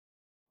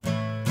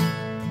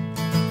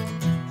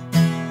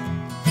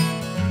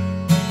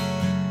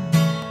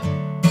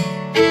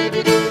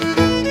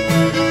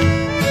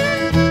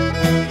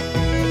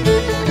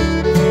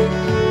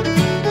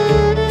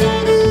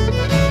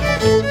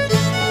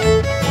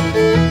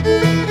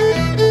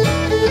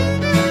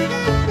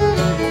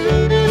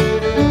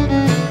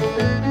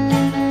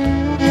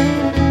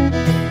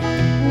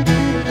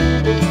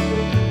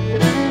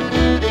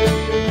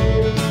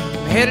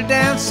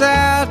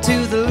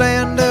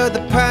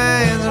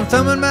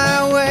thumbing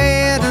my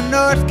way to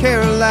North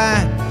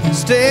Carolina,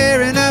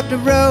 staring up the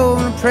road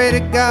and pray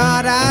to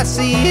God I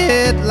see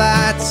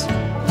headlights.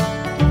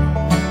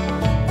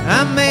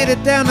 I made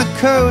it down the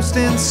coast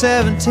in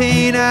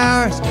 17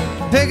 hours,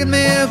 picking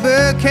me a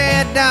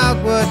bouquet of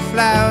dogwood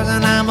flowers,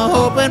 and I'm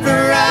hoping for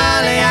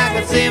Raleigh I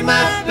can see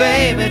my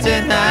baby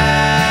tonight.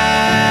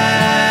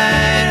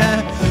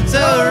 So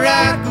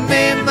rock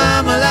me,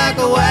 mama, like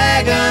a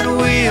wagon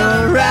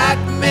wheel. Rock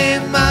me,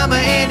 mama,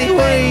 any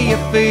way you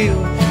feel.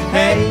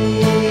 Hey,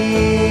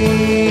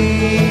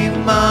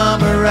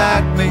 mama,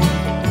 rock me.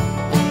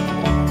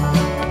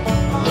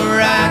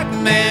 Rock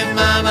me,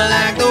 mama,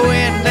 like the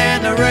wind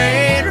and the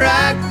rain.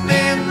 Rock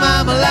me,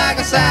 mama, like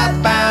a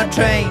southbound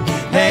train.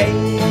 Hey,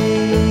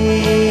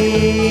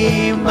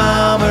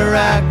 mama,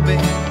 rock me.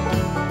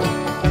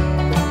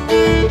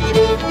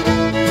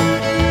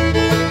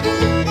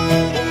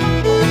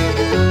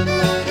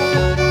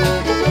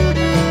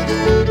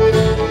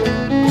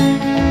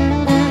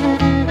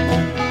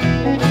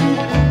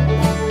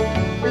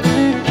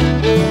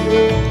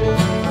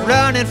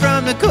 Running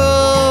from the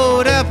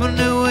cold up in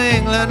New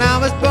England, I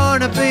was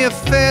born to be a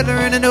fiddler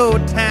in an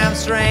old-time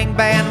string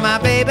band. My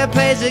baby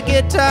plays the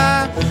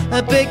guitar,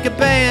 I pick a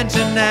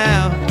banjo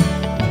now.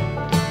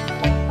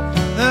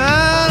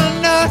 Oh,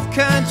 North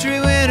Country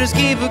winters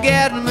keep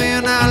forgetting me,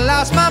 and I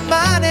lost my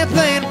mind in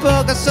playing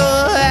poker, so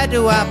I had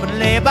to up and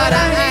lay. But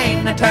I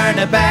ain't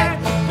turning back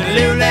to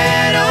live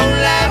that old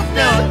life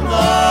no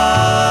more.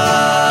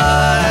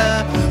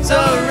 So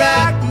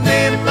rock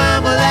me,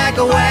 mama, like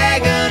a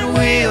wagon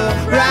wheel.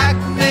 Rock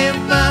me,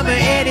 mama,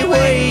 any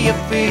way you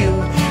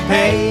feel.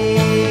 Hey,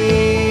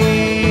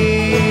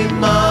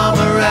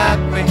 mama, rock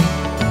me.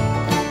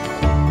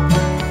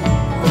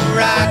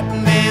 Rock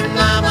me,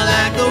 mama,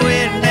 like the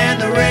wind and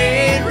the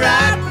rain.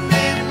 Rock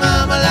me,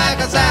 mama, like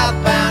a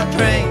southbound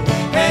train.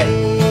 Hey,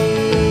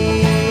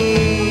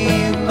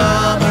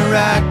 mama,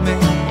 rock me.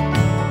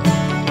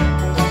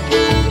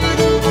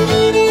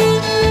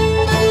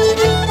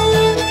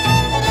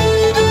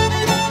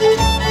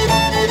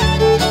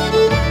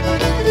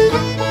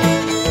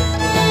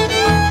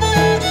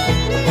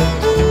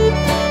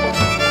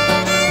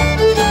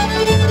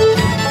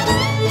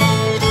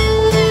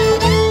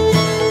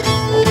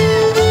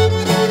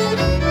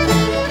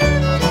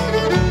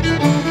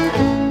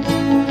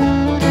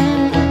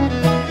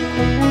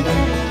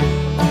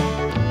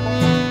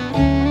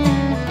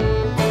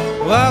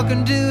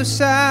 Walking due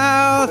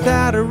south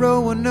out of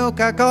Roanoke,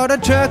 I caught a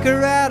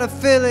trucker out of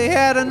Philly,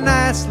 had a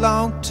nice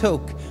long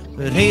toke.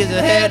 But he's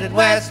headed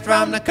west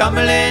from the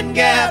Cumberland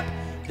Gap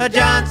to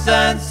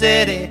Johnson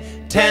City,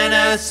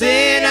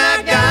 Tennessee. And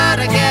I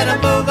gotta get a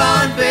move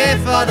on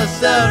before the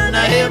sun.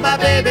 I hear my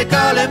baby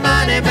calling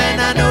my name,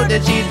 and I know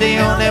that she's the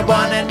only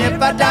one. And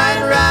if I die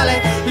in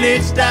Raleigh, at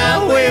least I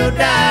will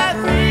die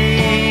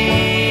free.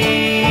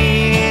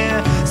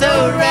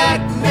 So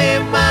rock me,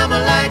 mama,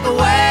 like a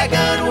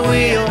wagon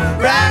wheel.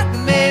 Rock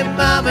me,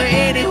 mama,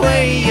 any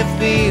way you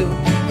feel.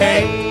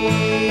 Hey,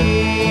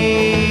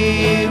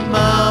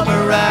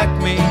 mama, rock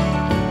me.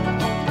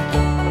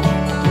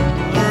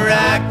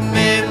 Rock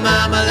me,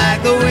 mama,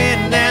 like the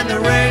wind and the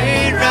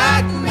rain.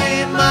 Rock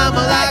me,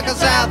 mama, like a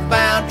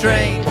southbound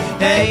train.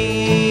 Hey.